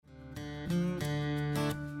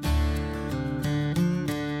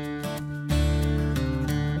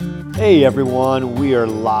Hey everyone, we are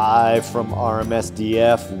live from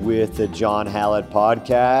RMSDF with the John Hallett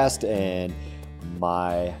podcast and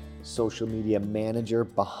my social media manager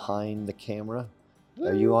behind the camera.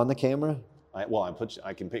 Are you on the camera? I'll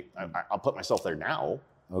put myself there now.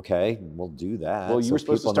 Okay, we'll do that. Well, you were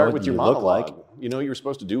supposed to people know start what with your you look monologue. like. You know, you were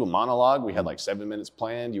supposed to do a monologue. We had like 7 minutes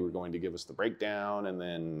planned. You were going to give us the breakdown, and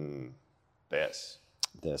then this.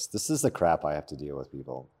 This is the crap I have to deal with,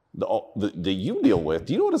 people. The you deal with.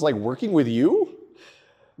 Do you know what it's like working with you?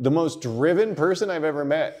 The most driven person I've ever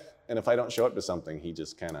met. And if I don't show up to something, he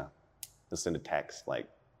just kind of will send a text like,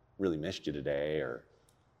 "Really missed you today," or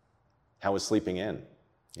 "How was sleeping in?"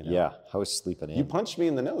 You know? Yeah, I was sleeping in. You punched me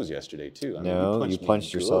in the nose yesterday too. You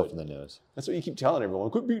punched yourself in the nose. That's what you keep telling everyone.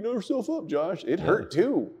 Quit beating yourself up, Josh. It hurt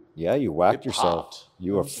too. Yeah, you whacked yourself. Popped.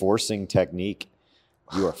 You are forcing technique.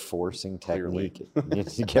 You are forcing technique.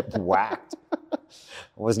 You get whacked.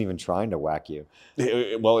 I wasn't even trying to whack you.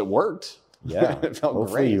 Well, it worked. Yeah. It felt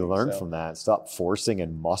Hopefully great, you learned from that. Stop forcing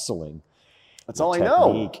and muscling. That's all I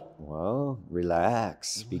know. Well,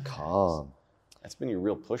 relax. Be calm. That's been your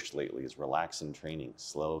real push lately, is relax and training.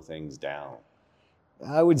 Slow things down.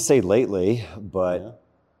 I would say lately, but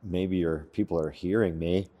maybe your people are hearing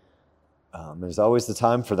me. There's always the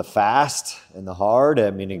time for the fast and the hard.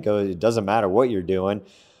 I mean, it doesn't matter what you're doing.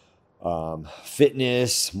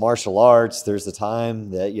 Fitness, martial arts, there's the time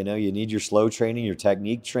that, you need your slow training, your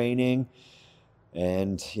technique training.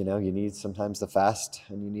 And, you need sometimes the fast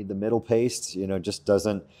and you need the middle pace. Just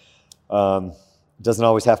doesn't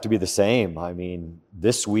always have to be the same. I mean,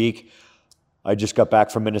 this week, I just got back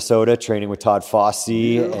from Minnesota training with Todd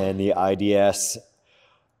Fossey and the IDS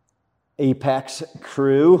Apex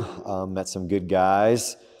crew. Met some good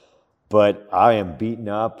guys, but I am beaten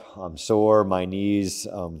up. I'm sore. My knees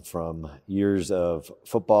from years of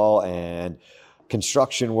football and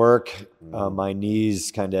construction work. My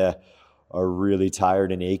knees kind of are really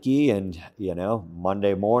tired and achy. And,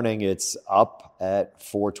 Monday morning it's up at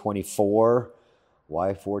 4:24.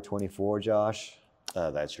 Why 4:24, Josh?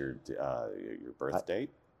 That's your birth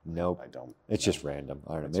date? Nope. I don't. It's just random.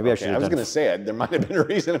 I don't know. Maybe I should have I was going to say there might have been a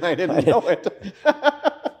reason I didn't know it.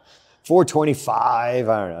 4:25. I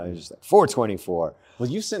don't know. It's just like 4:24. Well,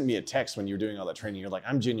 you sent me a text when you were doing all that training. You're like,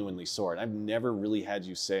 "I'm genuinely sore," and I've never really had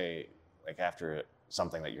you say like after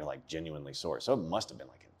something that you're like genuinely sore. So it must have been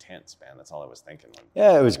like intense, man. That's all I was thinking.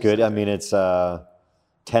 Yeah, it was good. I mean, it's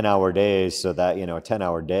 10-hour days, so that a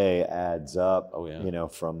 10-hour day adds up. Oh yeah.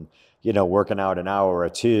 From working out an hour or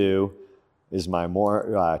two is my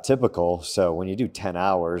more typical. So when you do 10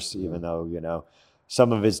 hours, even though,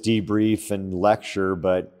 some of it's debrief and lecture,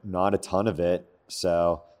 but not a ton of it.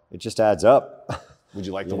 So it just adds up. Would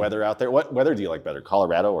you like the weather out there? What weather do you like better,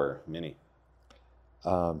 Colorado or Mini?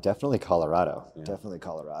 Definitely Colorado. Yeah. Definitely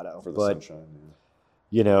Colorado. For the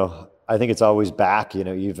sunshine. I think it's always back,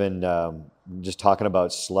 even just talking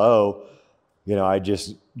about slow, I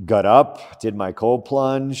just got up, did my cold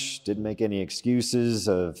plunge, didn't make any excuses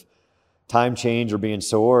of time change or being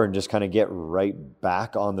sore, and just kind of get right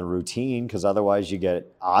back on the routine, because otherwise you get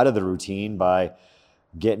out of the routine by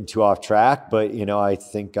getting too off track. But, I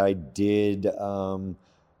think I did a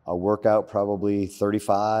workout probably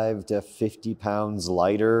 35 to 50 pounds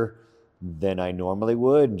lighter than I normally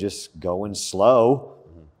would, just going slow.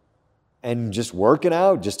 And just working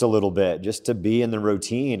out just a little bit, just to be in the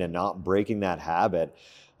routine and not breaking that habit.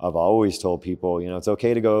 I've always told people, it's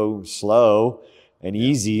okay to go slow and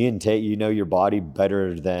easy and take, your body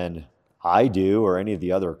better than I do or any of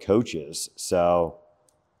the other coaches. So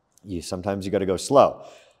sometimes you got to go slow.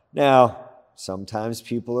 Now, sometimes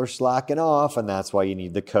people are slacking off, and that's why you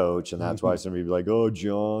need the coach. And that's why somebody be like, "Oh,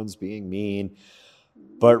 John's being mean."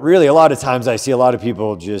 But really, a lot of times I see a lot of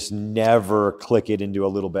people just never click it into a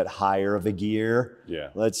little bit higher of a gear,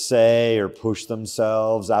 let's say, or push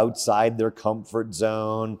themselves outside their comfort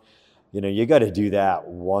zone. You got to do that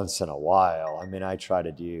once in a while. I mean, I try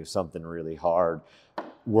to do something really hard,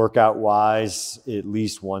 workout-wise, at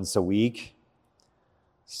least once a week.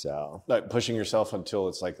 So, like pushing yourself until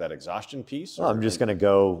it's like that exhaustion piece? I'm just going to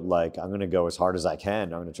go I'm going to go as hard as I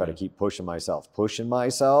can. I'm going to try to keep pushing myself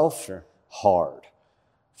hard.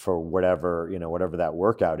 For whatever that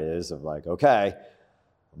workout is, of like, okay,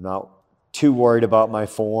 I'm not too worried about my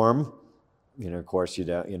form. Of course, you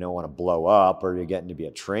don't want to blow up or you're getting to be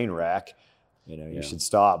a train wreck. You should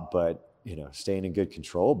stop, but staying in good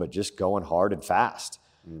control, but just going hard and fast.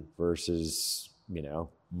 Versus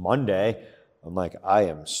Monday, I'm like, I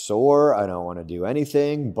am sore. I don't want to do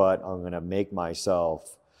anything, but I'm going to make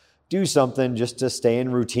myself do something just to stay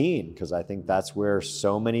in routine, because I think that's where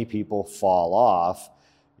so many people fall off,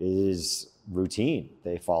 is routine.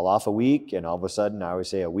 They fall off a week, and all of a sudden, I always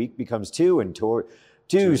say a week becomes two, and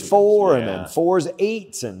two's four, and then four's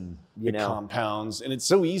eight, and it compounds. And it's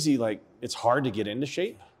so easy, like it's hard to get into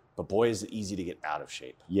shape, but boy, is it easy to get out of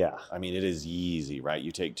shape. Yeah. I mean, it is easy, right?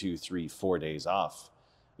 You take 2, 3, 4 days off,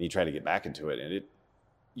 and you try to get back into it, and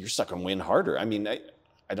you're sucking wind harder. I mean, I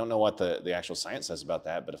don't know what the actual science says about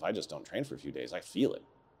that, but if I just don't train for a few days, I feel it.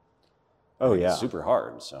 Oh, yeah. It's super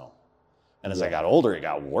hard, so. And as I got older, it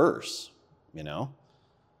got worse, you know?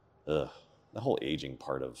 The whole aging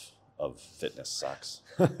part of fitness sucks.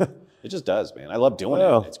 It just does, man. I love doing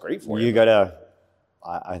it. It's great for you. You gotta,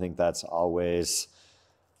 I think that's always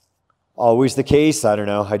the case. I don't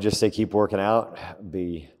know. I just say keep working out,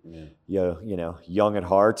 be young at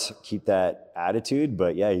heart, keep that attitude.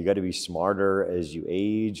 But yeah, you got to be smarter as you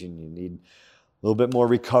age, and you need a little bit more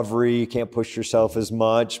recovery. You can't push yourself as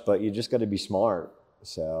much, but you just got to be smart.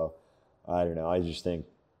 So I don't know. I just think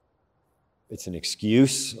it's an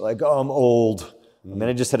excuse. Like, oh, I'm old. I mean,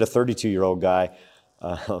 I just had a 32-year-old guy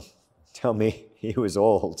tell me he was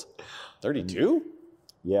old. 32?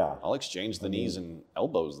 Yeah. I'll exchange the knees and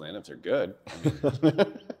elbows then if they're good. I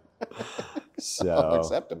mean, so, I'll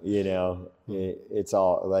accept them. It's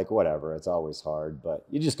all like whatever. It's always hard, but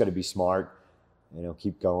you just got to be smart.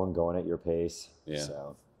 Keep going at your pace. Yeah. So,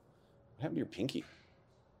 what happened to your pinky?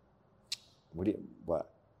 What?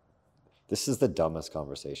 This is the dumbest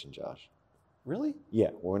conversation, Josh. Really?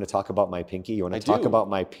 Yeah, we're going to talk about my pinky. You want to talk about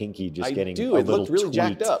my pinky just getting a It little looked really tweaked.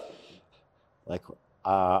 jacked up. Like,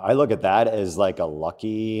 I look at that as like a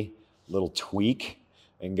lucky little tweak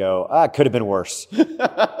and go, it could have been worse.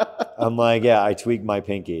 I'm like, yeah, I tweaked my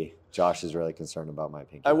pinky. Josh is really concerned about my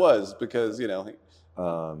pinky. I was because, I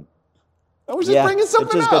was just yeah, bringing something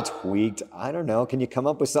up. It just got up. tweaked. I don't know. Can you come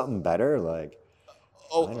up with something better? Like,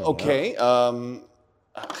 okay.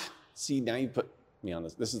 See, now you put me on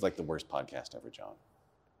this. This is like the worst podcast ever, John.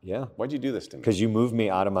 Yeah. Why'd you do this to me? Because you moved me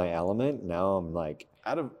out of my element. Now I'm like...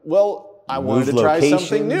 I wanted to try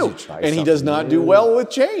something new. And he does not do well with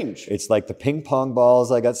change. It's like the ping pong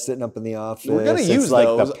balls I got sitting up in the office. We're going to use like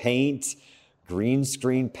those. The paint, green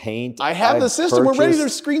screen paint. I have the system. We're ready to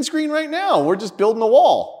screen right now. We're just building a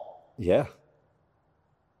wall. Yeah.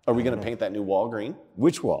 Are we going to paint that new wall green?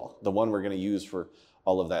 Which wall? The one we're going to use for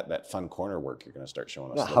all of that fun corner work you're going to start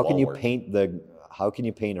showing us. No, how can you paint a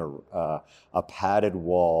padded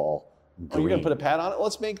wall green? Are you going to put a pad on it?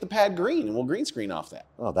 Let's make the pad green and we'll green screen off that.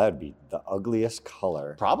 Oh, that would be the ugliest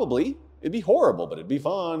color. Probably. It'd be horrible, but it'd be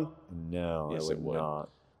fun. No, yes, it would not.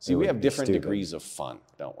 See, we have different degrees of fun,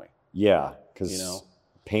 don't we? Yeah, because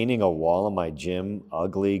painting a wall in my gym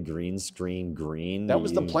ugly green screen green. That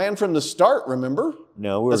was the plan from the start, remember?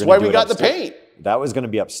 No, that's why we got the paint. That was going to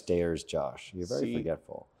be upstairs, Josh. You're very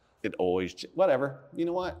forgetful. It always, whatever. You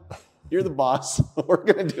know what? You're the boss. We're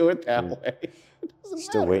going to do it that way.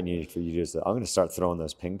 Still waiting for you to say, I'm going to start throwing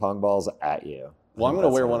those ping pong balls at you. Well, I'm going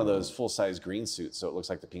to wear one of those full-size green suits so it looks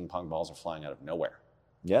like the ping pong balls are flying out of nowhere.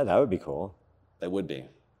 Yeah, that would be cool. That would be.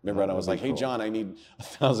 Remember when I was like, hey, John, I need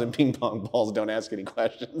 1,000 ping pong balls. Don't ask any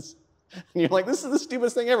questions. And you're like, this is the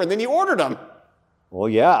stupidest thing ever. And then you ordered them. Well,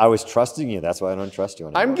 yeah, I was trusting you. That's why I don't trust you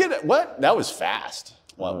anymore. I'm getting, what? That was fast.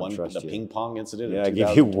 The ping pong incident. Yeah, I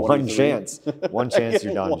give you one chance. One chance,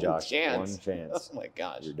 you're done, Josh. One chance. Oh my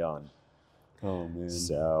gosh. You're done. Oh, man.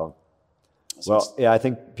 So, well, yeah, I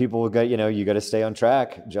think people will get, you got to stay on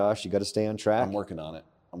track, Josh. You got to stay on track. I'm working on it.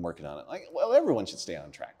 Well, everyone should stay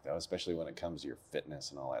on track, though, especially when it comes to your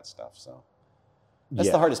fitness and all that stuff. So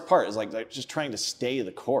that's the hardest part is like just trying to stay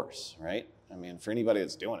the course, right? I mean, for anybody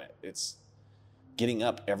that's doing it, it's getting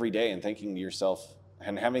up every day and thinking to yourself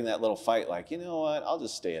and having that little fight like, you know what, I'll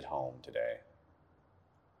just stay at home today.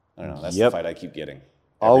 I don't know. That's the fight I keep getting.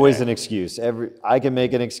 Always an excuse. I can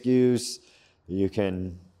make an excuse. You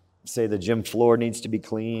can say the gym floor needs to be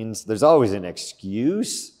cleaned. There's always an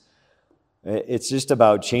excuse. It's just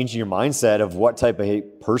about changing your mindset of what type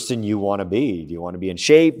of person you want to be. Do you want to be in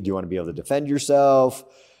shape? Do you want to be able to defend yourself?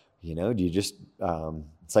 Do you just,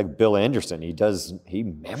 it's like Bill Anderson. He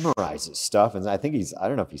memorizes stuff. And I think I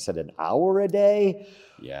don't know if he said an hour a day.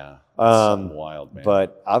 Yeah. Something wild, man.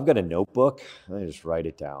 But I've got a notebook. I just write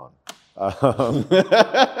it down. But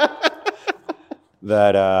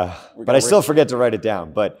I still forget to write it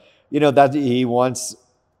down. But, that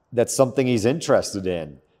that's something he's interested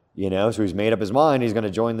in. So he's made up his mind. He's going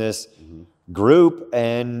to join this group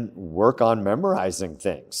and work on memorizing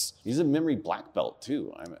things. He's a memory black belt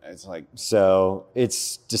too. So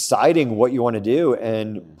it's deciding what you want to do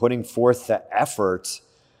and putting forth the effort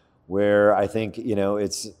where I think,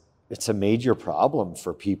 it's a major problem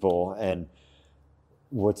for people and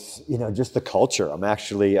just the culture. I'm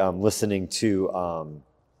actually listening to,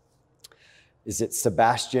 is it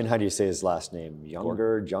Sebastian? How do you say his last name?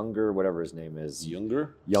 Younger, whatever his name is.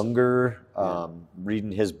 Younger.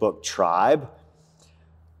 Reading his book Tribe.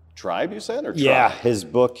 Tribe, you said, or Tribe? Yeah, his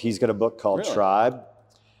book. He's got a book called Really? Tribe.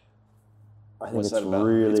 I think What's it's that about?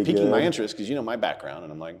 really It's piquing good. my interest because you know my background,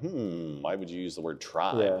 and I'm like, why would you use the word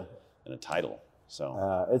tribe in a title?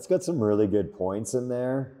 So It's got some really good points in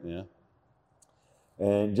there. yeah.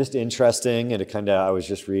 And just interesting. And it kind of, I was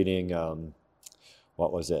just reading,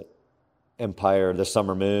 what was it? Empire, the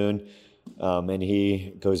Summer Moon. And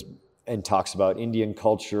he goes and talks about Indian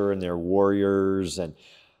culture and their warriors. And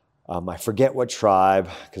I forget what tribe,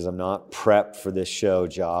 because I'm not prepped for this show,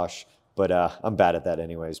 Josh. But I'm bad at that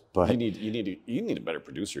anyways. But You need a better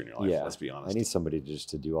producer in your life. yeah, Let's be honest. I need somebody just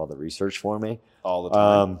to do all the research for me. All the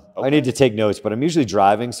time. I need to take notes, but I'm usually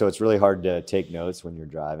driving, so it's really hard to take notes when you're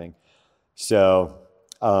driving. So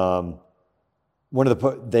one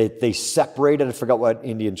of they separated. I forgot what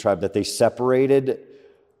Indian tribe that they separated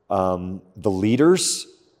the leaders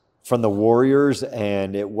from the warriors,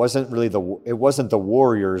 and it wasn't the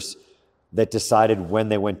warriors that decided when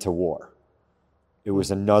they went to war. It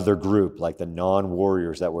was another group, like the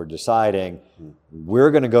non-warriors, that were deciding,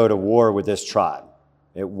 we're going to go to war with this tribe.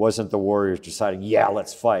 It wasn't the warriors deciding, yeah,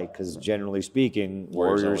 let's fight, because generally speaking,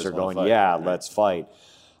 warriors are going, yeah, let's fight.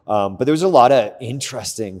 But there was a lot of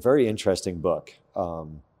very interesting book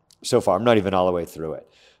so far. I'm not even all the way through it.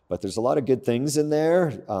 But there's a lot of good things in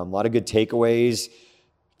there, a lot of good takeaways,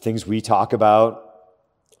 things we talk about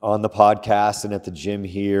on the podcast and at the gym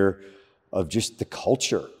here of just the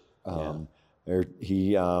culture.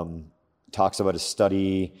 He talks about a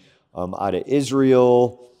study out of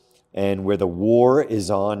Israel, and where the war is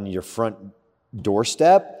on your front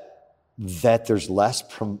doorstep, that there's less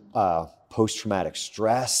post-traumatic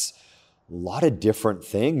stress, a lot of different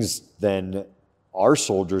things than our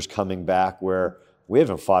soldiers coming back, where we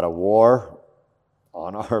haven't fought a war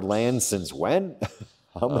on our land since when?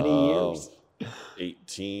 How many years?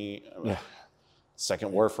 18.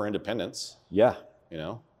 Second war for independence. Yeah. You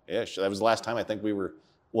know? Yeah, that was the last time I think we were,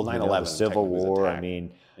 9/11. The Civil War, I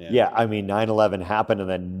mean, 9/11 happened and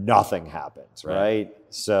then nothing happens, right?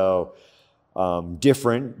 So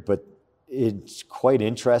different, but it's quite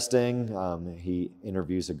interesting. He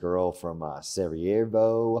interviews a girl from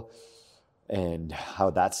Sarajevo and how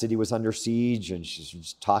that city was under siege, and she's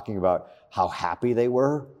just talking about how happy they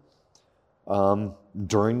were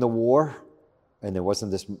during the war, and there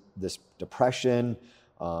wasn't this depression.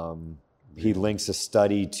 He links a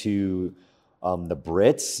study to the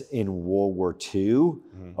Brits in World War II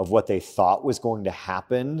of what they thought was going to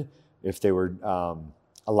happen if they were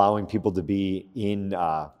allowing people to be in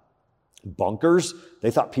bunkers. They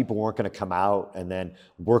thought people weren't going to come out, and then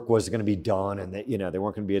work was going to be done, and they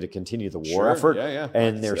weren't going to be able to continue the war effort.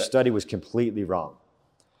 And their study was completely wrong.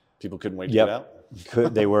 People couldn't wait to get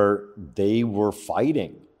out. They were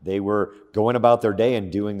fighting. They were going about their day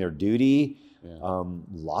and doing their duty. A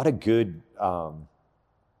lot of good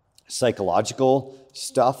psychological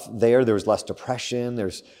stuff there. There was less depression.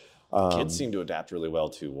 There's kids seem to adapt really well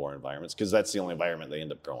to war environments because that's the only environment they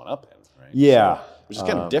end up growing up in, right? Yeah, so, which is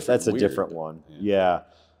kind of different. That's a different one. Yeah,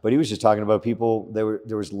 but he was just talking about people.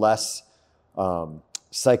 There was less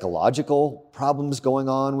psychological problems going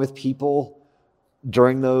on with people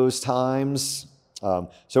during those times.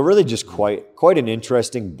 So really, just quite an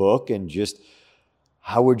interesting book, and just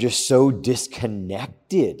how we're just so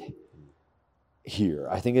disconnected here.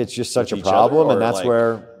 I think it's just such a problem, and that's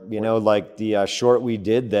where like the short we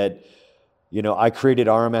did that. I created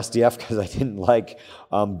RMSDF because I didn't like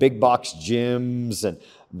big box gyms and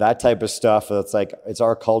that type of stuff. It's like, it's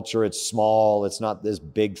our culture. It's small. It's not this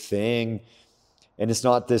big thing, and it's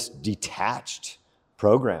not this detached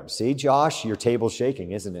program. See, Josh, your table's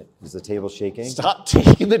shaking, isn't it? Is the table shaking? Stop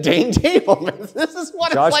taking the dang table, man. This is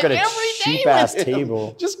what Josh it's like got a every cheap day ass with him.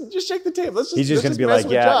 table. Just shake the table. He's just going to be like,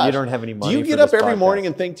 yeah, you don't have any money. Do you get up every morning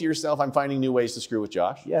and think to yourself, I'm finding new ways to screw with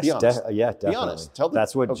Josh? Yes, be honest. definitely. Be honest.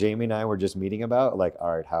 That's what Jamie and I were just meeting about. Like,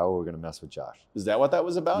 all right, how are we going to mess with Josh? Is that what that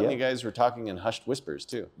was about? Yeah. You guys were talking in hushed whispers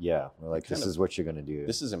too. Yeah, we're like, this is what you're going to do.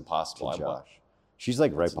 This is impossible. Josh. She's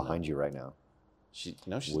like right behind you right now. She's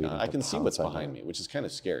not. I can see what's behind me, which is kind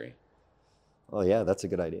of scary. Oh yeah, that's a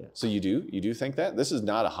good idea. So you do think that? This is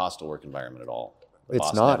not a hostile work environment at all.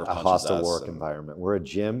 It's not a hostile work environment. We're a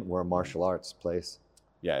gym. We're a martial arts place.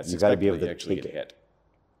 Yeah, it's you got to be able to actually get hit.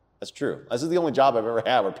 That's true. This is the only job I've ever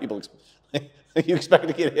had where people you expect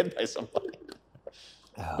to get hit by somebody.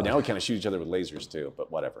 But now we kind of shoot each other with lasers too.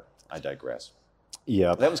 But whatever. I digress.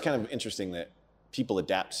 Yeah. That was kind of interesting that people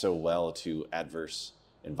adapt so well to adverse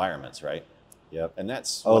environments, right? Yep. And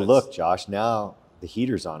that's look, Josh. Now the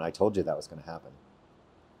heater's on. I told you that was going to happen.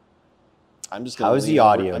 I'm just going How's to the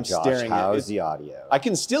audio, I'm Josh? staring How's at the audio? I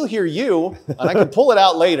can still hear you, and I can pull it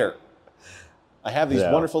out later. I have these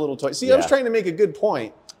Yeah. wonderful little toys. See, I was Yeah. trying to make a good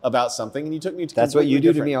point about something, and you took me to That's what you do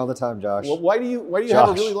different. to me all the time, Josh. Well, why do you Josh, have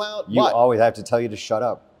a really loud? You What? always have to tell you to shut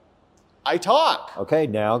up. I talk. Okay,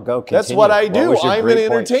 now go continue. That's what I do. was your I'm an great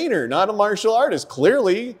point? entertainer, not a martial artist.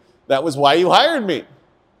 Clearly, that was why you hired me.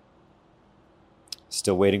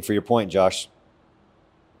 Still waiting for your point, Josh.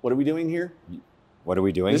 What are we doing here? What are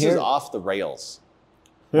we doing This here? is off the rails.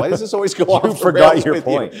 Why does this always go off the forgot rails your with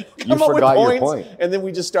point. You You come up with forgot your points, point. and then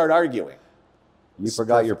we just start arguing. You It's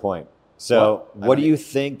forgot your perfect. point. So, What? what do you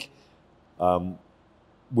think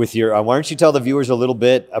with your? Why don't you tell the viewers a little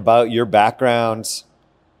bit about your background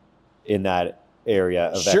in that area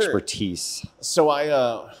of Sure. expertise?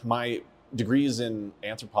 So my degree is in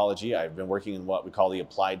anthropology. I've been working in what we call the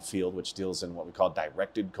applied field, which deals in what we call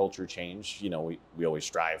directed culture change. You know, we always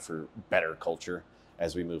strive for better culture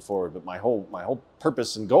as we move forward. But my whole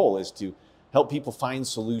purpose and goal is to help people find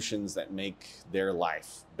solutions that make their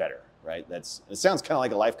life better. Right? It sounds kind of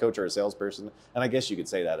like a life coach or a salesperson, and I guess you could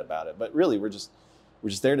say that about it. But really, we're just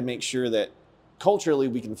there to make sure that culturally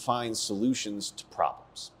we can find solutions to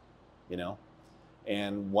problems. You know,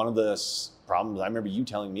 and one of the problems I remember you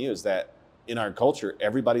telling me is that in our culture,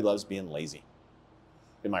 everybody loves being lazy.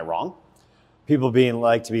 Am I wrong? People being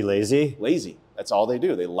like to be lazy. Lazy. That's all they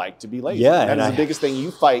do. They like to be lazy. Yeah, And that and is the biggest thing you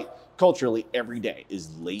fight culturally every day is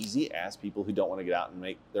lazy ass people who don't want to get out and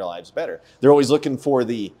make their lives better. They're always looking for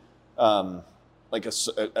the like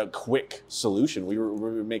a quick solution. We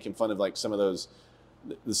were making fun of like some of those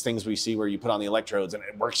things we see where you put on the electrodes and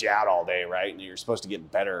it works you out all day, right? And you're supposed to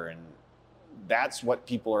get better, and that's what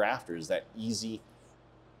people are after, is that easy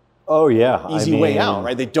Oh yeah, way out,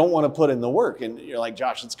 right? They don't want to put in the work, and you're like,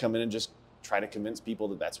 Josh, let's come in and just try to convince people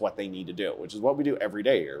that that's what they need to do, which is what we do every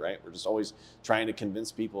day here, right? We're just always trying to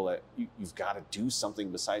convince people that you've got to do something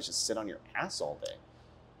besides just sit on your ass all day.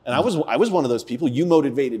 And I was one of those people. You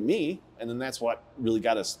motivated me, and then that's what really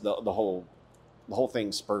got us the whole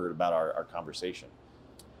thing spurred about our conversation.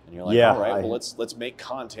 And you're like, Yeah, all right, well, let's make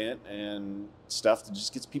content and stuff that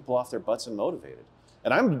just gets people off their butts and motivated.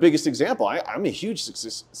 And I'm the biggest example. I'm a huge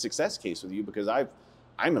success case with you because I'm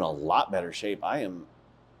in a lot better shape.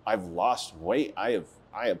 I've lost weight. I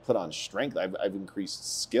have put on strength. I've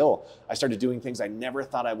increased skill. I started doing things I never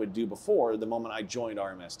thought I would do before the moment I joined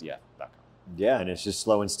RMSDF.com. Yeah, and it's just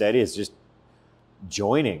slow and steady. It's just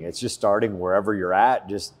joining. It's just starting wherever you're at,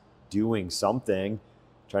 just doing something,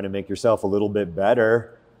 trying to make yourself a little bit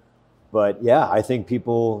better. But yeah, I think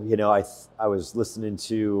people, you know, I was listening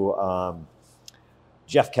to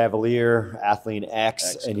Jeff Cavalier, Athlete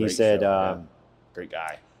X, and he said, great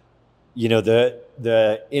guy. You know,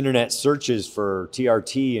 the internet searches for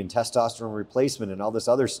TRT and testosterone replacement and all this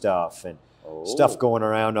other stuff and stuff going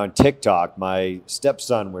around on TikTok. My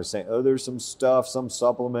stepson was saying, oh, there's some stuff, some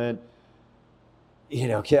supplement. You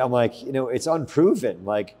know, I'm like, you know, it's unproven.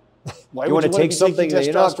 Like, Why you would want to take something that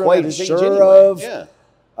you're not testosterone at quite his age sure anyway? of.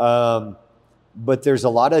 Yeah. But there's a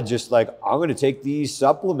lot of just like, I'm going to take these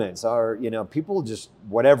supplements, or, you know, people just,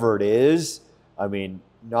 whatever it is. I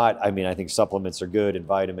think supplements are good and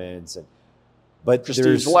vitamins, but Prestige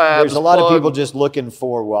there's Labs a lot of plug. people just looking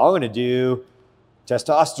for, well, I'm going to do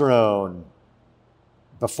testosterone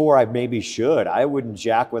before I maybe should. I wouldn't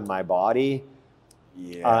jack with my body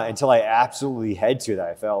until I absolutely had to, that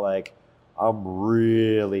I felt like I'm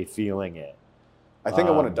really feeling it. I think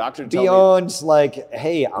I want a doctor to tell me. Beyond like,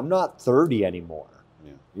 hey, I'm not 30 anymore,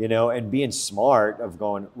 Yeah. you know, and being smart of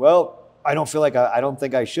going, well, I don't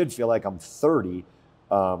think I should feel like I'm 30.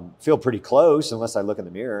 Feel pretty close unless I look in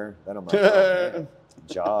the mirror. Then I'm like, oh, man,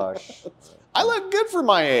 Josh. I look good for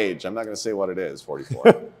my age. I'm not going to say what it is, 44,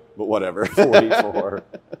 but whatever. 44.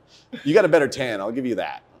 You got a better tan. I'll give you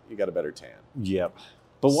that. You got a better tan. Yep.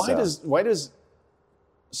 But why does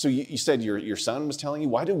so you said your son was telling you,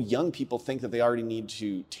 why do young people think that they already need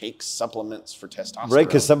to take supplements for testosterone? Right,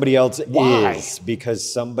 because somebody else Why? is.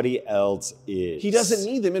 Because somebody else is. He doesn't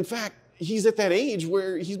need them. In fact, he's at that age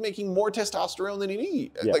where he's making more testosterone than he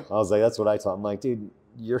needs. Yeah, I was like, that's what I thought. I'm like, dude,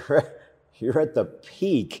 you're at the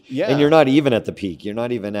peak. Yeah. And you're not even at the peak. You're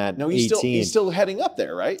not even at 18. He's still heading up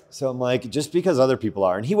there, right? So I'm like, just because other people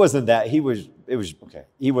are, and he wasn't that, it was okay.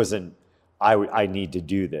 He wasn't, I need to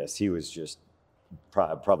do this. He was just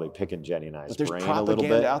probably picking Jenny and I's But there's brain a little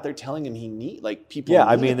propaganda bit. out there telling him people. Yeah,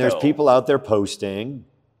 I need mean, it, there's though. people out there posting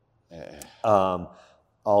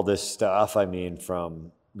all this stuff. I mean,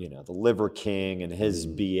 from, you know, the Liver King and his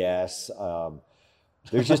BS.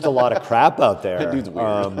 There's just a lot of crap out there. That dude's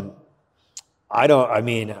weird. I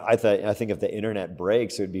think if the internet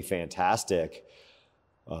breaks, it would be fantastic.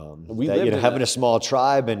 We lived in having a small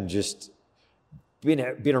tribe and just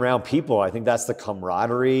being around people. I think that's the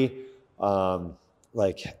camaraderie,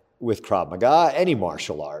 like with Krav Maga, any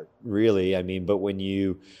martial art, really. I mean, but when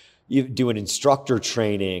you do an instructor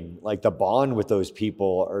training, like the bond with those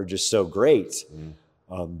people are just so great.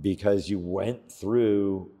 Because you went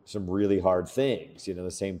through some really hard things. You know,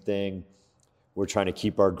 the same thing, we're trying to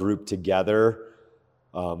keep our group together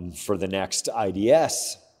for the next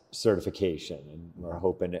IDS certification. And we're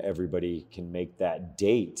hoping everybody can make that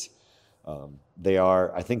date.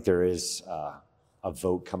 I think there is a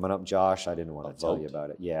vote coming up, Josh. I didn't want to tell you about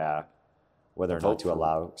it. Yeah. Whether or not to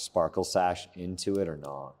allow Sparkle Sash into it or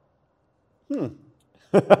not.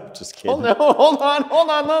 Just kidding. Oh, no, hold on.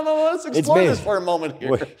 No, let's explore this for a moment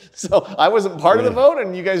here. So I wasn't part of the vote,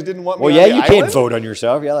 and you guys didn't want me on the you can't island? vote on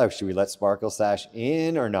yourself. Yeah, should we let Sparkle Sash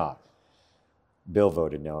in or not? Bill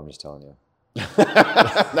voted no, I'm just telling you.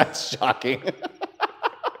 That's shocking.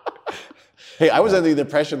 Hey, I was under the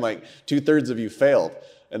impression like 2/3 of you failed.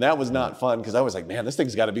 And that was not fun because I was like, man, this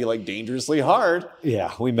thing's got to be like dangerously hard.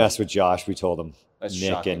 Yeah, we messed with Josh. We told him That's Nick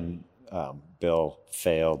shocking. and Bill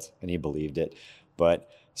failed, and he believed it. But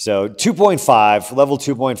so 2.5, level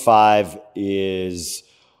 2.5 is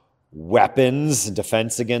weapons,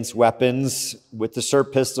 defense against weapons with the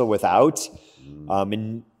SERP pistol, without.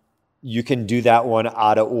 And you can do that one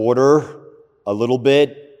out of order a little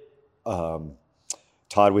bit.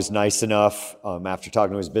 Todd was nice enough after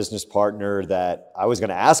talking to his business partner that I was going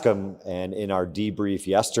to ask him. And in our debrief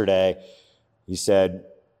yesterday, he said,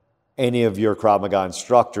 any of your Krav Maga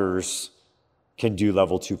instructors can do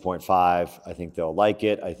level 2.5. I think they'll like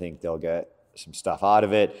it. I think they'll get some stuff out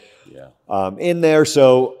of it in there.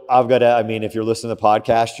 So I've got to, I mean, if you're listening to the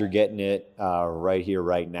podcast, you're getting it right here,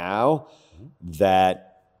 right now, that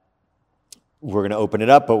we're going to open it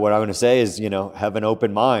up. But what I'm going to say is, have an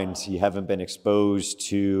open mind. You haven't been exposed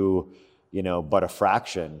to, but a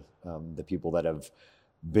fraction. The people that have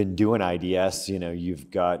been doing IDS, you've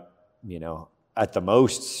got, at the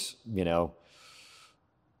most,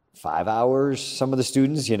 5 hours, some of the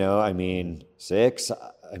students, 6.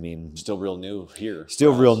 Still real new here.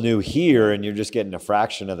 Still real new here, and you're just getting a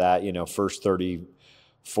fraction of that, first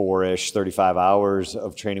 34-ish, 35 hours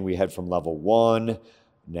of training we had from level 1.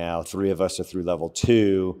 Now 3 of us are through level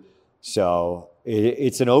 2. So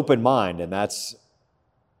it's an open mind, and that's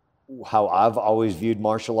how I've always viewed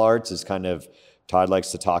martial arts. Is kind of, Todd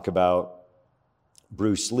likes to talk about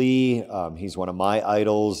Bruce Lee. He's one of my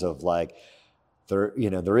idols of like,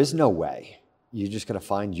 there is no way. You're just going to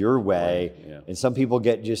find your way. Right, yeah. And some people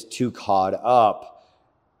get just too caught up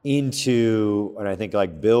into, and I think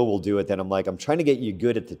like Bill will do it, then I'm like, I'm trying to get you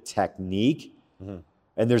good at the technique.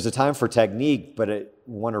 And there's a time for technique, but I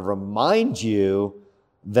want to remind you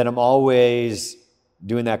that I'm always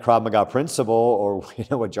doing that Krav Maga principle, or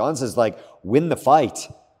what John says, like, win the fight.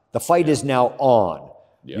 The fight is now on.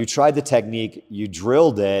 Yeah. You tried the technique, you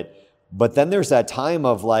drilled it, but then there's that time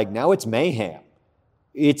of like, now it's mayhem.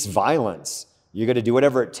 It's violence. You got to do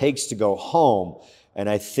whatever it takes to go home. And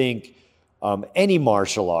I think any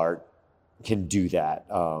martial art can do that.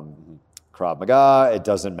 Krav Maga, it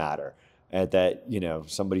doesn't matter. And that,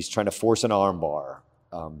 somebody's trying to force an arm bar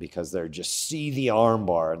because they're just see the arm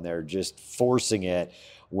bar and they're just forcing it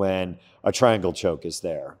when a triangle choke is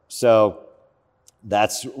there. So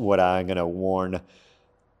that's what I'm going to warn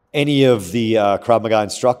any of the Krav Maga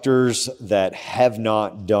instructors that have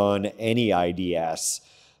not done any IDS,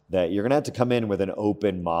 that you're going to have to come in with an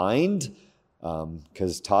open mind,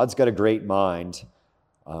 because Todd's got a great mind,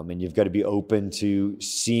 and you've got to be open to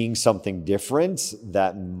seeing something different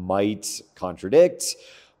that might contradict,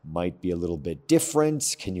 might be a little bit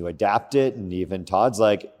different. Can you adapt it? And even Todd's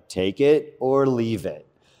like, take it or leave it.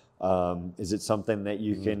 Is it something that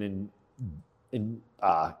you can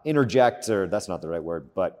interject, or that's not the right word,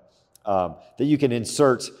 but that you can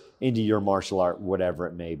insert into your martial art, whatever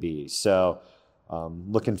it may be. So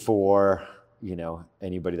looking for,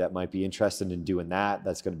 anybody that might be interested in doing that.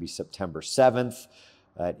 That's going to be September 7th.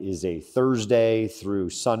 That is a Thursday through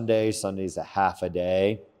Sunday. Sunday's a half a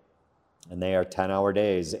day. And they are 10-hour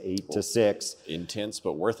days, 8 to 6. Intense,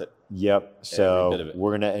 but worth it. Yep. So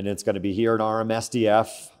and it's going to be here at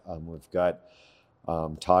RMSDF. We've got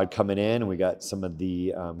Todd coming in. We got some of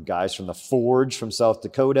the guys from the Forge from South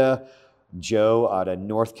Dakota, Joe out of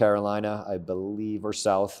North Carolina, I believe, or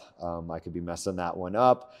South. I could be messing that one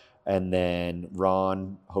up. And then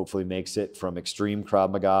Ron hopefully makes it from Extreme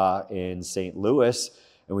Krav Maga in St. Louis.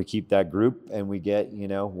 And we keep that group, and we get,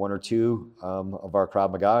 1 or 2 of our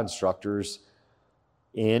Krav Maga instructors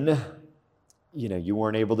in. You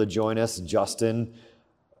weren't able to join us. Justin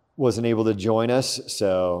wasn't able to join us.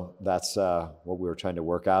 So that's what we were trying to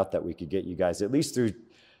work out, that we could get you guys at least through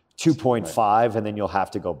 2.5, and then you'll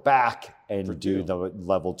have to go back and do two. the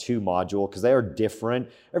level 2 module because they are different.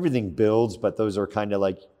 Everything builds, but those are kind of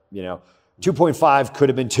like, 2.5 could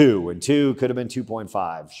have been 2, and 2 could have been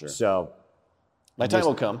 2.5. Sure. So my time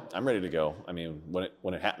will come. I'm ready to go. I mean,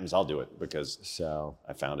 when it happens, I'll do it because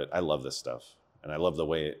I found it. I love this stuff, and I love the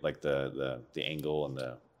way like the angle and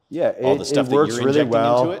all the stuff that works you're really injecting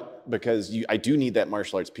well into it because I do need that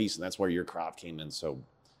martial arts piece, and that's where your craft came in so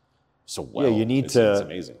well. Yeah, you need it's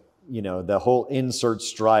amazing. The whole insert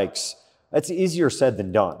strikes. That's easier said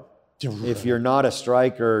than done. If you're not a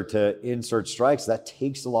striker, to insert strikes, that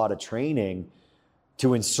takes a lot of training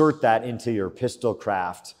to insert that into your pistol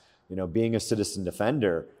craft. Being a citizen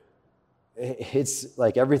defender, it's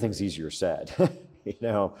like everything's easier said.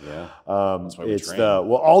 Yeah. That's why it's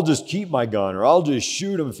I'll just keep my gun, or I'll just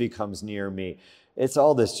shoot him if he comes near me. It's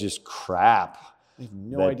all this just crap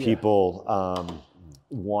that people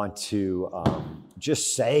want to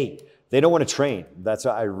just say. They don't want to train. That's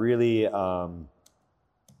why I really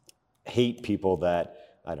hate people that.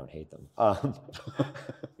 I don't hate them.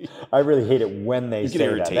 I really hate it when they say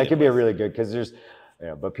that. That could be a really good, because there's,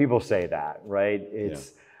 but people say that, right?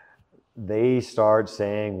 They start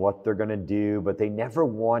saying what they're going to do, but they never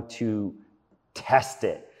want to test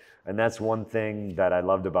it. And that's one thing that I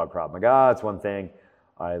loved about Krav Maga. It's one thing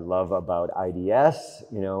I love about IDS.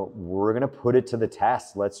 We're going to put it to the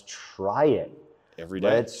test. Let's try it. Every day.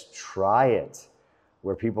 Let's try it.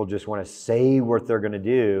 Where people just want to say what they're going to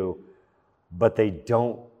do, but they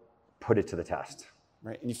don't put it to the test.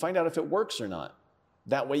 Right. And you find out if it works or not.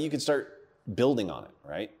 That way you can start building on it,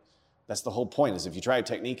 right? That's the whole point, is if you try a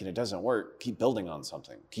technique and it doesn't work, keep building on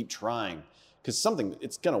something. Keep trying. Because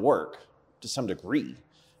it's going to work to some degree.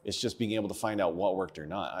 It's just being able to find out what worked or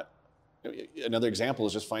not. Another example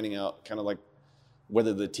is just finding out kind of like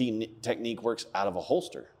whether the technique works out of a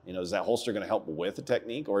holster. Is that holster going to help with the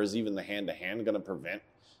technique, or is even the hand-to-hand going to prevent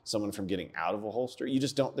someone from getting out of a holster? You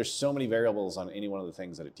just don't, there's so many variables on any one of the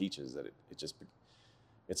things that it teaches that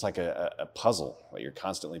it's like a puzzle that you're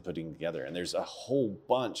constantly putting together. And there's a whole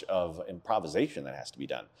bunch of improvisation that has to be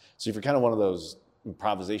done. So if you're kind of one of those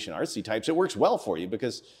improvisation artsy types, it works well for you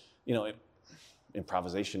because,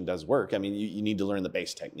 improvisation does work. I mean, you need to learn the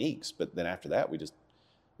base techniques, but then after that, we just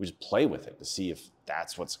play with it to see if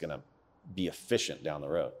that's what's going to be efficient down the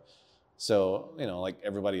road. So, like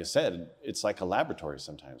everybody has said, it's like a laboratory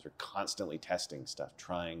sometimes. We're constantly testing stuff,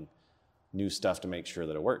 trying new stuff to make sure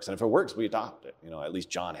that it works. And if it works, we adopt it. At least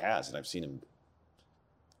John has, and I've seen him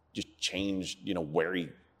just change, where he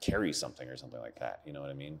carries something or something like that. You know what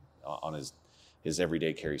I mean? On his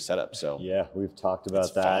everyday carry setup. So yeah, we've talked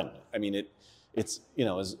about that. Fun. I mean, it's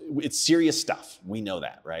serious stuff. We know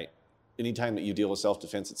that, right? Anytime that you deal with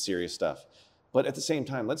self-defense, it's serious stuff. But at the same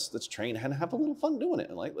time, let's train and have a little fun doing it.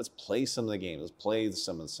 And let's play some of the games. Let's play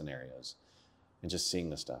some of the scenarios. And just seeing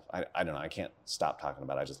the stuff. I don't know. I can't stop talking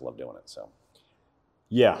about it. I just love doing it. So,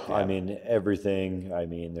 yeah. I mean, everything. I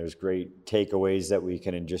mean, there's great takeaways that we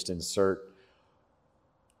can just insert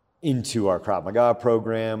into our Krav Maga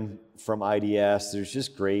program from IDS. There's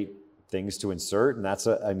just great things to insert. And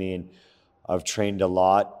I've trained a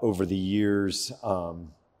lot over the years. Oh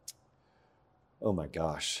my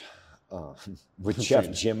gosh. With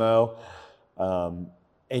Chef Jimmo,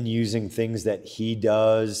 and using things that he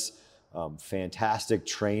does. Fantastic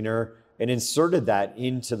trainer, and inserted that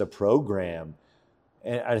into the program.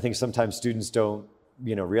 And I think sometimes students don't,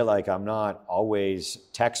 realize I'm not always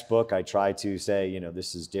textbook. I try to say,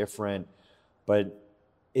 this is different, but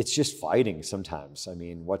it's just fighting sometimes. I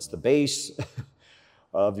mean, what's the base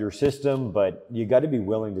of your system? But you got to be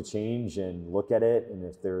willing to change and look at it. And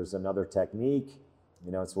if there's another technique,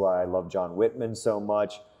 it's why I love John Whitman so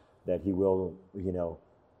much, that he will,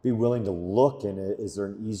 be willing to look, and is there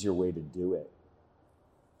an easier way to do it?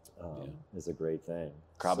 Is a great thing.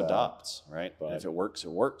 Krav adopts, right? But if it works, it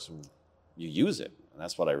works. And you use it. And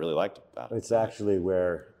that's what I really liked about it. It's actually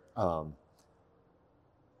where I'm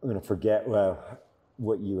going to forget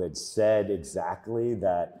what you had said exactly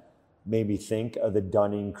that made me think of the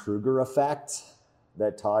Dunning-Kruger effect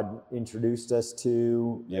that Todd introduced us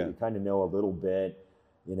to. Yeah. You kind of know a little bit.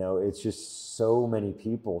 It's just so many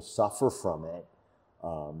people suffer from it.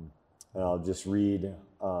 And I'll just read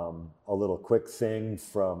a little quick thing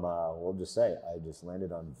from, we'll just say, I just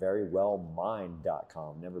landed on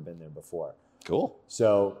verywellmind.com. Never been there before. Cool.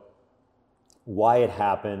 So why it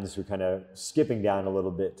happens, we're kind of skipping down a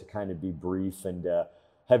little bit to kind of be brief and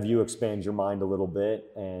have you expand your mind a little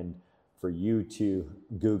bit, and for you to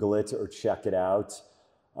Google it or check it out.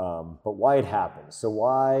 But why it happens. So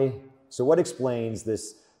what explains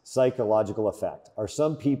this psychological effect? Are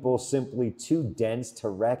some people simply too dense to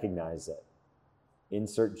recognize it?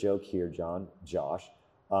 insert joke here, Josh.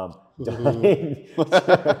 Dunning,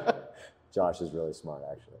 Josh is really smart,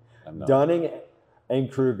 actually. Dunning and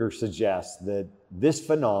Kruger suggests that this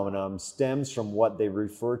phenomenon stems from what they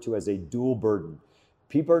refer to as a dual burden.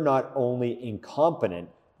 People are not only incompetent,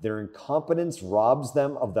 their incompetence robs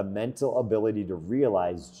them of the mental ability to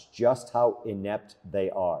realize just how inept they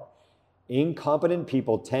are. Incompetent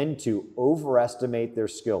people tend to overestimate their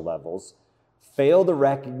skill levels, fail to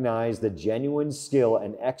recognize the genuine skill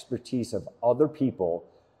and expertise of other people,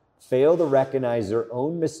 fail to recognize their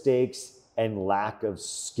own mistakes and lack of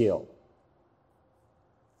skill.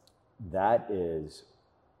 That is,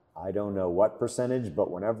 I don't know what percentage, but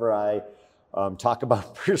whenever I talk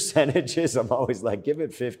about percentages, I'm always like, give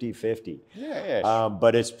it 50-50. Yeah.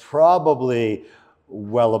 But it's probably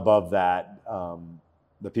well above that.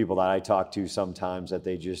 The people that I talk to sometimes, that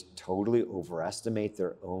they just totally overestimate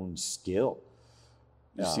their own skill.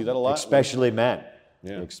 You see that a lot? Especially men.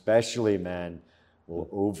 Yeah. Especially men will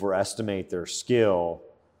overestimate their skill.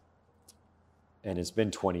 And it's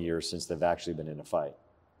been 20 years since they've actually been in a fight.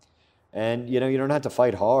 And, you don't have to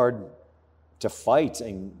fight hard to fight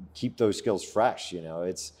and keep those skills fresh.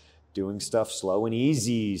 It's doing stuff slow and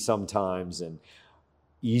easy sometimes and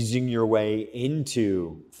easing your way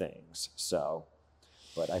into things.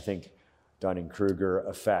 But I think Dunning-Kruger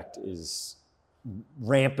effect is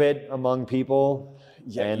rampant among people,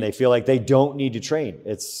 and they feel like they don't need to train.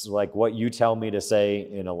 It's like what you tell me to say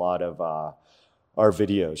in a lot of our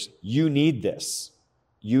videos. You need this.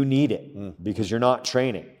 You need it because you're not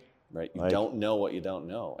training. Right. You don't know what you don't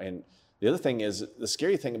know. And the other thing is, the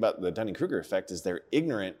scary thing about the Dunning-Kruger effect is they're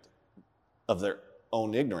ignorant of their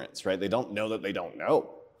own ignorance, right? They don't know that they don't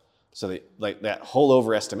know. So they, like, that whole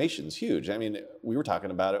overestimation is huge. I mean, we were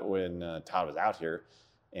talking about it when Todd was out here,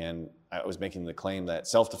 and I was making the claim that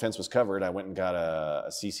self-defense was covered. I went and got a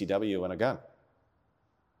CCW and a gun.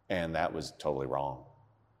 And that was totally wrong.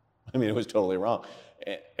 I mean, it was totally wrong.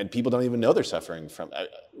 And people don't even know they're suffering from,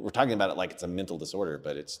 we're talking about it like it's a mental disorder,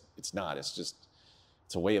 but it's not. It's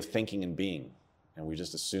a way of thinking and being. And we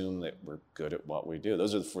just assume that we're good at what we do.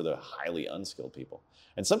 Those are for the highly unskilled people.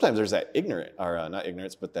 And sometimes there's that not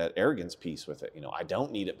ignorance, but that arrogance piece with it. I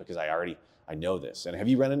don't need it because I know this. And have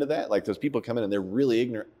you run into that? Like, those people come in and they're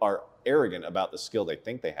really are arrogant about the skill they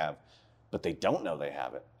think they have, but they don't know they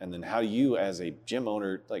have it. And then how do you, as a gym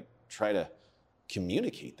owner, like, try to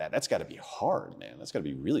communicate that? That's got to be hard, man. That's got to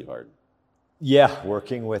be really hard. Yeah,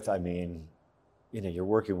 working with, you're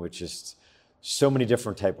working with just so many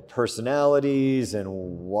different type of personalities and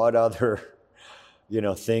what other,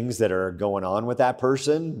 things that are going on with that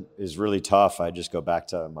person is really tough. I just go back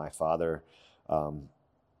to my father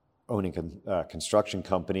owning a construction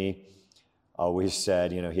company. Always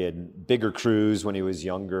said, he had bigger crews when he was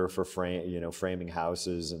younger for framing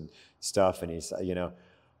houses and stuff. And he said,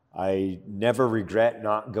 I never regret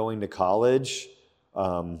not going to college.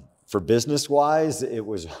 For business wise, it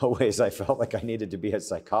was always, I felt like I needed to be a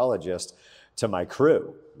psychologist to my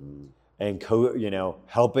crew and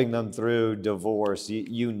helping them through divorce,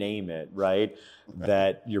 you name it, right?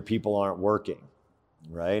 That your people aren't working,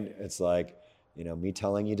 right? It's like, me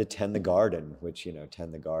telling you to tend the garden, which,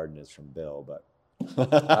 tend the garden is from Bill, but.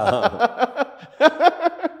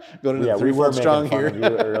 Going to the 3-4 strong here. We were making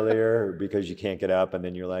fun of you earlier because you can't get up, and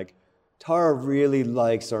then you're like, Tara really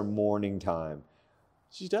likes our morning time.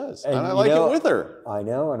 She does. And I like it with her. I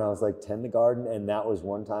know. And I was like, tend the garden. And that was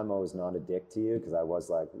one time I was not a dick to you because I was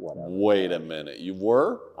like, whatever. Wait a minute. You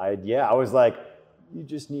were? I was like, you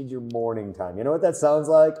just need your morning time. You know what that sounds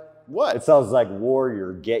like? What? It sounds like,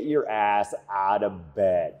 warrior, get your ass out of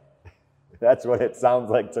bed. That's what it sounds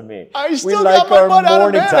like to me. I still got my butt out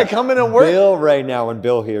of bed. I come in and work. Bill, right now, when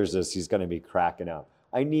Bill hears this, he's going to be cracking up.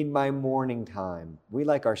 I need my morning time. We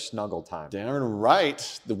like our snuggle time. Darn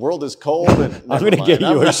right. The world is cold. And I'm going to get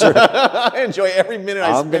you a shirt. I enjoy every minute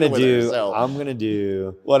I spend with her. So. I'm going to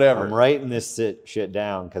do whatever. I'm writing this shit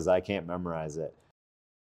down because I can't memorize it.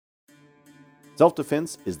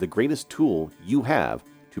 Self-defense is the greatest tool you have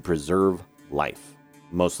to preserve life,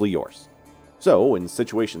 mostly yours. So when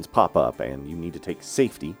situations pop up and you need to take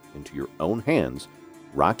safety into your own hands,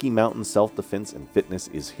 Rocky Mountain Self-Defense and Fitness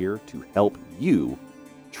is here to help you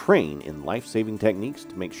train in life-saving techniques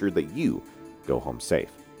to make sure that you go home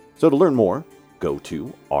safe. So to learn more, go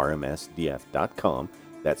to rmsdf.com.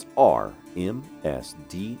 That's rmsdf.com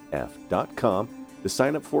to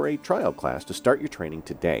sign up for a trial class to start your training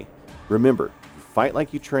today. Remember, you fight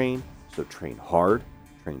like you train, so train hard,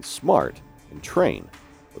 train smart, and train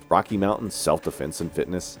with Rocky Mountain Self-Defense and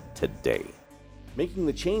Fitness today. Making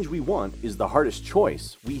the change we want is the hardest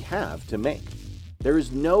choice we have to make. There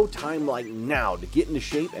is no time like now to get into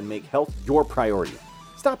shape and make health your priority.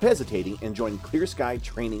 Stop hesitating and join Clear Sky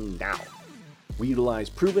Training now. We utilize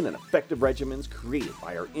proven and effective regimens created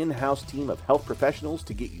by our in-house team of health professionals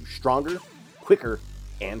to get you stronger, quicker,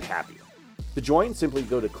 and happier. To join, simply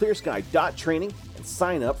go to clearsky.training and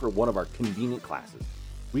sign up for one of our convenient classes.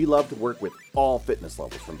 We love to work with all fitness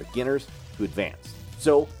levels from beginners to advanced.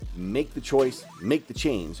 So make the choice, make the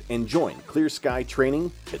change, and join Clear Sky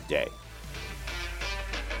Training today.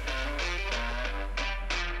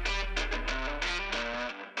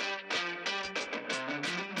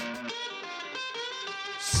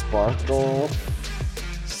 Sparkle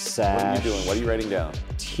Sash. What are you doing? What are you writing down?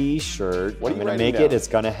 T-shirt. What are I'm you gonna writing make down? it. It's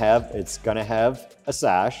gonna have a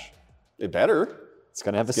sash. It better. It's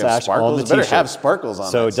gonna have a It's gonna have sash on sparkles. the It better T-shirt, have sparkles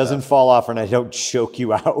on so that it doesn't stuff. fall off and I don't choke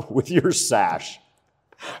you out with your sash.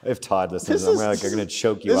 If Todd listens, I'm gonna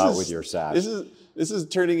choke you out with your sash. This is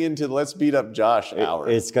turning into let's beat up Josh hour.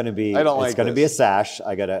 It's gonna be. I don't It's like gonna this. be a sash.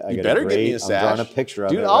 I You better get me a sash. I'm drawing a picture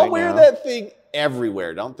of Dude, it I'll right wear now. that thing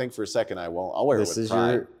everywhere. Don't think for a second I won't. I'll wear This it with is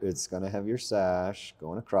pride. It's gonna have your sash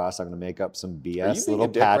going across. I'm gonna make up some Are you BS being little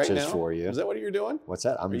a dick right patches now? for you. Is that what you're doing? What's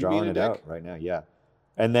that? I'm Are you drawing being it a out dick? right now. Yeah.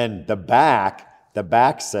 And then the back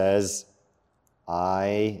says,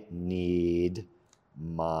 I need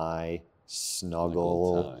my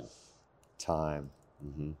snuggle time.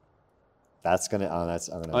 Mm-hmm. That's gonna. I'm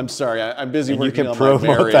gonna. I'm sorry. I'm busy And you working can on my promote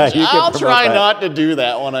marriage. that. You can I'll promote try that. not to do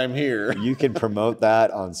that when I'm here. You can promote that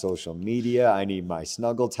on social media. I need my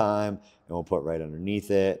snuggle time, and we'll put right underneath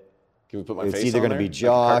it. Can we put my It's face either on going to there? be Like a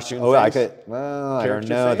Josh. cartoon Oh, I face? could. Well, I don't Character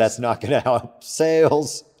know. face? That's not going to help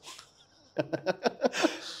sales.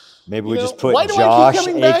 Maybe we You know, just put why do I Josh, keep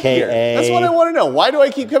coming back here? AKA. That's what I want to know. Why do I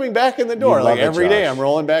keep coming back in the door? You Like love it, every day Josh. I'm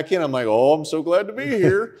rolling back in. I'm like, oh, I'm so glad to be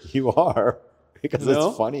here. You are. Because You know?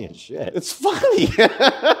 it's funny as shit. It's funny.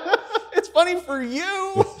 It's funny for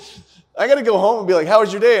you. I got to go home and be like, how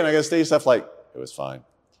was your day? And I got to say stuff like, it was fine.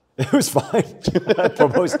 It was fine.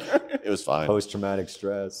 It was fine. Post-traumatic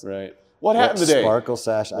stress. Right. What happened today? Sparkle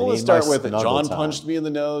Sash. Well, let's start with it. John punched me in the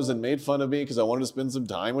nose and made fun of me because I wanted to spend some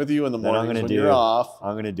time with you in the Then I'm mornings gonna when do. you're off.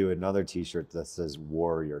 I'm gonna do another T-shirt that says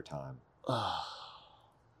 "Warrior Time."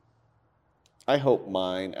 I hope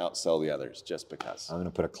mine outsell the others just because. I'm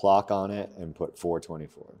gonna put a clock on it and put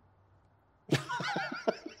 424.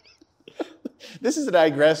 This is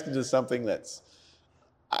digressed into something that's.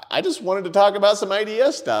 I just wanted to talk about some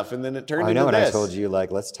IDS stuff, and then it turned I into know, and this. I told you,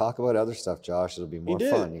 like, let's talk about other stuff, Josh. It'll be more did.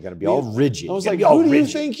 fun. You're gonna be all rigid. I was You're like, gonna be all who do you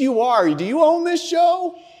rigid. think you are? Do you own this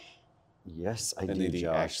show? Yes, I And do, then he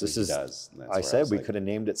Josh. actually This is. does, and that's I where I said was we like- could have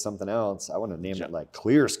named it something else. I want to name Jo- it like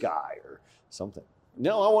Clear Sky or something.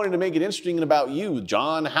 No, I wanted to make it interesting and about you,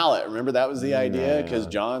 John Hallett. Remember that was the idea because Nah.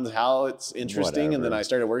 John Hallett's interesting, and then Whatever. I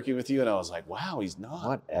started working with you, and I was like, wow, he's not.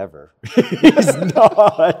 Whatever. He's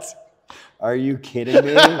not. Are you kidding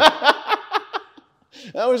me? I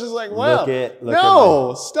was just like, wow. Look at no,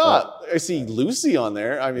 my- stop. I see Lucy on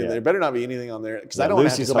there. I mean, Yeah. there better not be anything on there because Yeah, I don't want to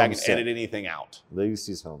have Lucy's to go back and homesick. edit anything out.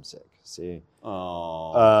 Lucy's homesick. See.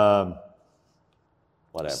 Oh,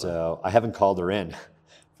 whatever. So I haven't called her in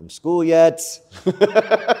from school yet.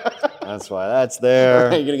 That's why that's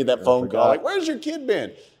there. You're gonna get that phone call forgot. like, "Where's your kid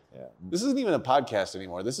been?" Yeah. This isn't even a podcast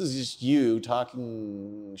anymore. This is just you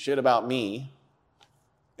talking shit about me.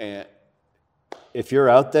 And If you're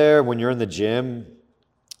out there when you're in the gym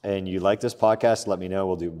and you like this podcast, let me know.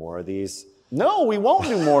 We'll do more of these. no, we won't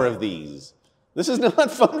do more of these. This is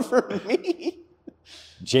not fun for me.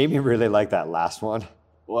 Jamie really liked that last one.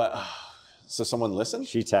 What? So someone listened?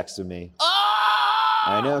 She texted me.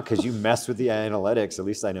 Ah! I know, because you messed with the analytics. At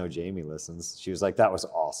least I know Jamie listens. She was like, that was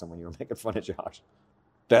awesome when you were making fun of Josh.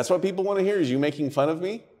 That's what people want to hear is you making fun of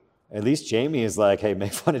me? At least Jamie is like, hey,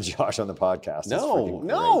 make fun of Josh on the podcast. That's No, freaking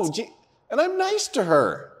no. great. And I'm nice to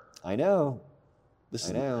her. I know.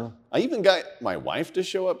 Listen, I know. I even got my wife to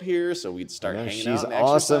show up here so we'd start I know. hanging She's out and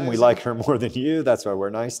awesome. We exercising. like her more than you. That's why we're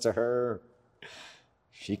nice to her.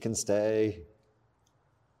 She can stay.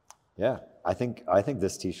 Yeah, I think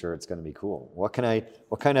this T-shirt's going to be cool. What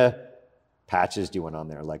kind of patches do you want on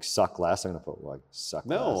there? Like suck less? I'm going to put like suck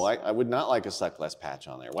No, less. I would not like a suck less patch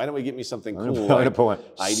on there. Why don't we get me something I'm cool? going to put one.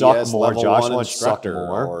 IDS Suck more. level Josh 1 wants suck instructor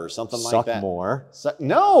more or something like Suck that. more.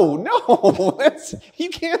 No, that's you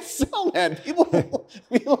can't sell that. People will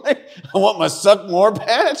be like, I want my suck more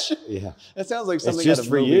patch. Yeah. That sounds like something just out of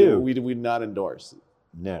for a movie you. we'd not endorse.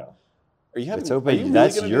 No. Are you having? It's open. Are you really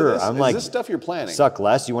That's gonna do your. this? I'm Is like, this stuff you're planning? suck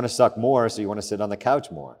less. You want to suck more, so you want to sit on the couch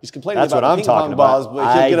more. He's complaining That's about what I'm ping talking pong balls, about.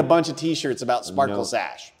 but he'll I- get a bunch of T-shirts about Sparkle No.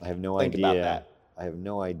 Sash. I have no Think idea. about that. I have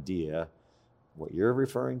no idea what you're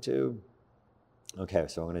referring to. Okay,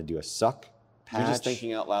 so I'm going to do a suck You're just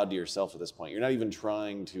thinking out loud to yourself at this point. You're not even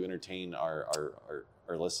trying to entertain our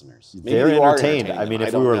listeners. Maybe They're you are entertained. entertaining I mean, them.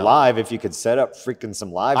 if I we don't were know. live, if you could set up freaking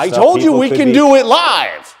some live I stuff, told you people we could can be- do it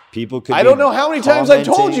live. People could I be don't know how many times I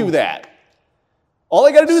told commenting. you that. All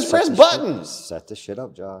I got to do is press Set the shit- buttons. Set the shit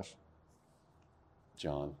up, Josh.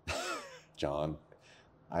 John,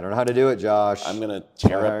 I don't know how to do it, Josh. I'm going to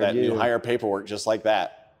tear I up that hired new you. hire paperwork just like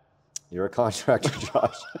that. You're a contractor,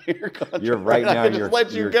 Josh. You're right now, I can you're- just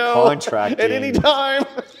let you you're go contracting. at any time.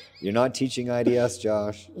 You're not teaching IDS,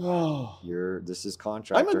 Josh. Oh, This is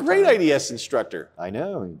contractor. I'm a great time. IDS instructor. I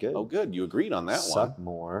know. Good. Oh, good. You agreed on that Suck one.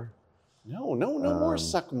 more. No more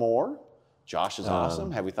suck more. Josh is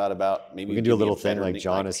awesome. Have we thought about maybe we can do a give me little thing better like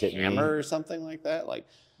John has hit me. hammer or something like that? Like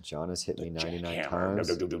John has hit me 99 jackhammer. times.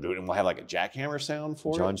 And we'll have like a jackhammer sound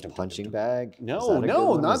for John's it. punching bag. Is No, that a good no,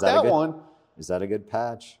 one? not Is that a good- one. Is that a good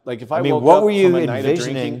patch? Like if I I mean, woke what up were you from a night of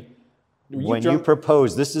envisioning drinking- Were when you drunk?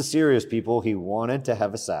 proposed? This is serious, people. He wanted to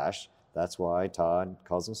have a sash. That's why Todd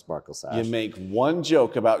calls him Sparkle Sash. You make one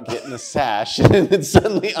joke about getting a sash, and then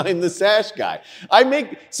suddenly I'm the sash guy.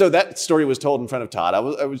 So that story was told in front of Todd. I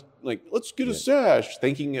was like, let's get a sash,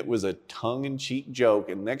 thinking it was a tongue-in-cheek joke,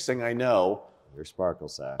 and next thing I know, You're Sparkle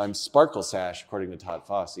Sash. I'm Sparkle Sash, according to Todd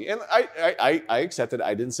Fosse. And I accepted.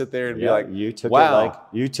 I didn't sit there and be Yeah, like, you took wow,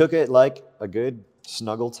 it like a good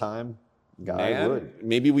snuggle time guy man. would.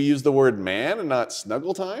 Maybe we use the word man and not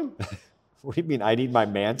snuggle time. What do you mean? I need my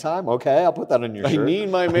man time? Okay, I'll put that on your I shirt. need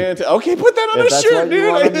my man to. Okay, put that on If a that's shirt, what you dude.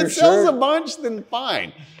 want on If your it sells shirt. a bunch, then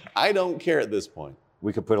fine. I don't care at this point.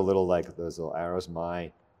 We could put a little like those little arrows.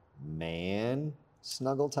 My man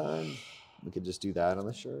snuggle time. We could just do that on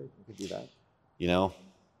the shirt. We could do that. You know,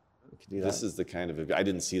 We could do this that. is the kind of. I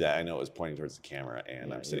didn't see that. I know it was pointing towards the camera, and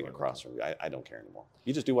Yeah, I'm sitting you were. across from you. I don't care anymore.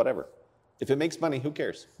 You just do whatever. If it makes money, who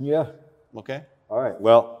cares? Yeah. Okay. All right.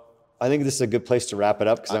 Well, I think this is a good place to wrap it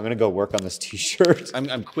up because I'm going to go work on this T-shirt.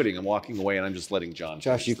 I'm quitting. I'm walking away, and I'm just letting John.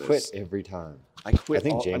 Josh, you finish quit this. every time. I quit. I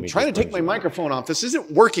think I'm Jamie trying to just take brings my you back. microphone off. This isn't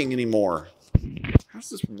working anymore. How's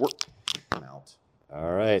this work? I'm out.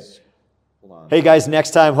 All right. Hold on. Hey, guys,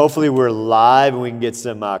 next time, hopefully we're live and we can get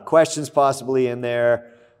some questions possibly in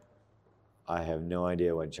there. I have no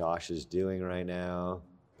idea what Josh is doing right now,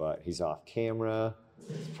 but he's off camera.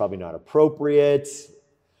 It's probably not appropriate.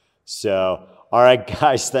 So, all right,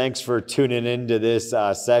 guys, thanks for tuning into this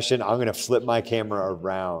session. I'm going to flip my camera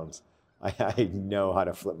around. I know how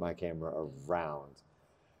to flip my camera around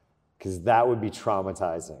because that would be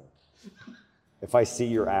traumatizing. If I see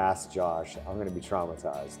your ass, Josh, I'm going to be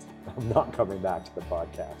traumatized. I'm not coming back to the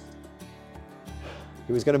podcast.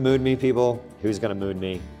 He was going to mood me, people. He was going to mood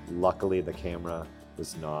me. Luckily, the camera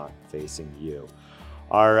was not facing you.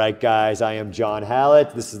 All right, guys, I am John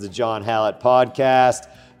Hallett. This is the John Hallett Podcast.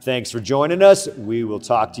 Thanks for joining us. We will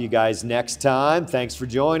talk to you guys next time. Thanks for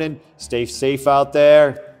joining. Stay safe out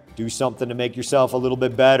there. Do something to make yourself a little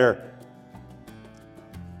bit better.